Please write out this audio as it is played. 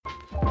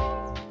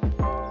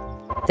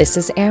This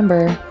is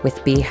Amber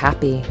with Be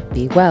Happy,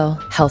 Be Well,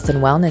 health and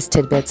wellness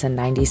tidbits in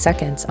 90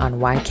 seconds on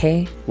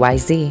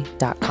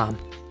YKYZ.com.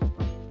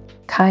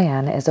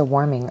 Cayenne is a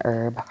warming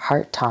herb,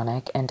 heart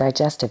tonic, and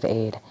digestive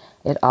aid.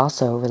 It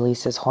also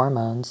releases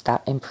hormones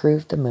that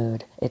improve the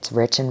mood. It's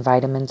rich in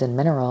vitamins and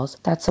minerals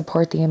that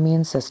support the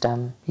immune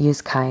system.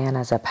 Use cayenne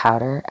as a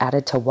powder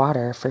added to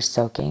water for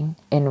soaking,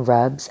 in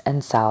rubs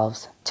and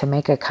salves. To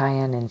make a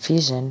cayenne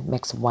infusion,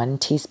 mix 1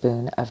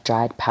 teaspoon of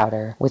dried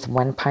powder with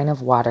 1 pint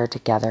of water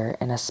together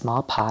in a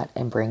small pot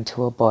and bring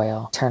to a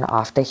boil. Turn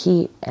off the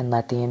heat and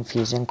let the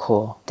infusion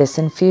cool. This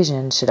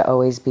infusion should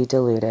always be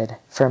diluted.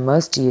 For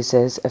most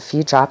uses, a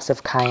few drops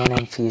of cayenne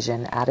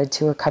infusion added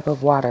to a cup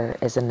of water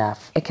is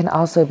enough. It can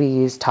also be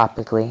used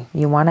topically.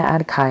 You want to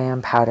add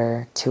cayenne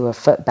powder to a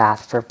foot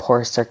bath for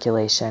poor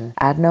circulation.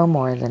 Add no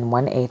more than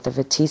 1/8 of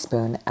a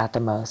teaspoon at the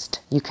most.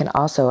 You can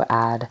also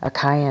add a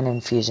cayenne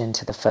infusion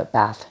to the foot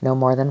bath, no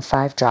more than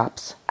 5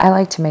 drops. I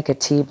like to make a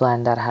tea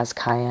blend that has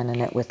cayenne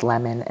in it with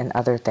lemon and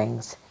other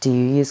things. Do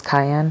you use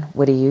cayenne?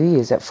 What do you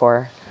use it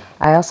for?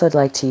 I also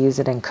like to use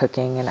it in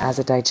cooking and as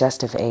a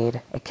digestive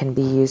aid. It can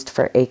be used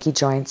for achy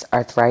joints,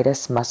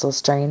 arthritis, muscle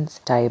strains,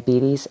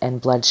 diabetes,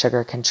 and blood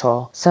sugar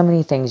control. So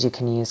many things you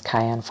can use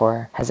cayenne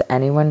for. Has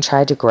anyone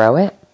tried to grow it?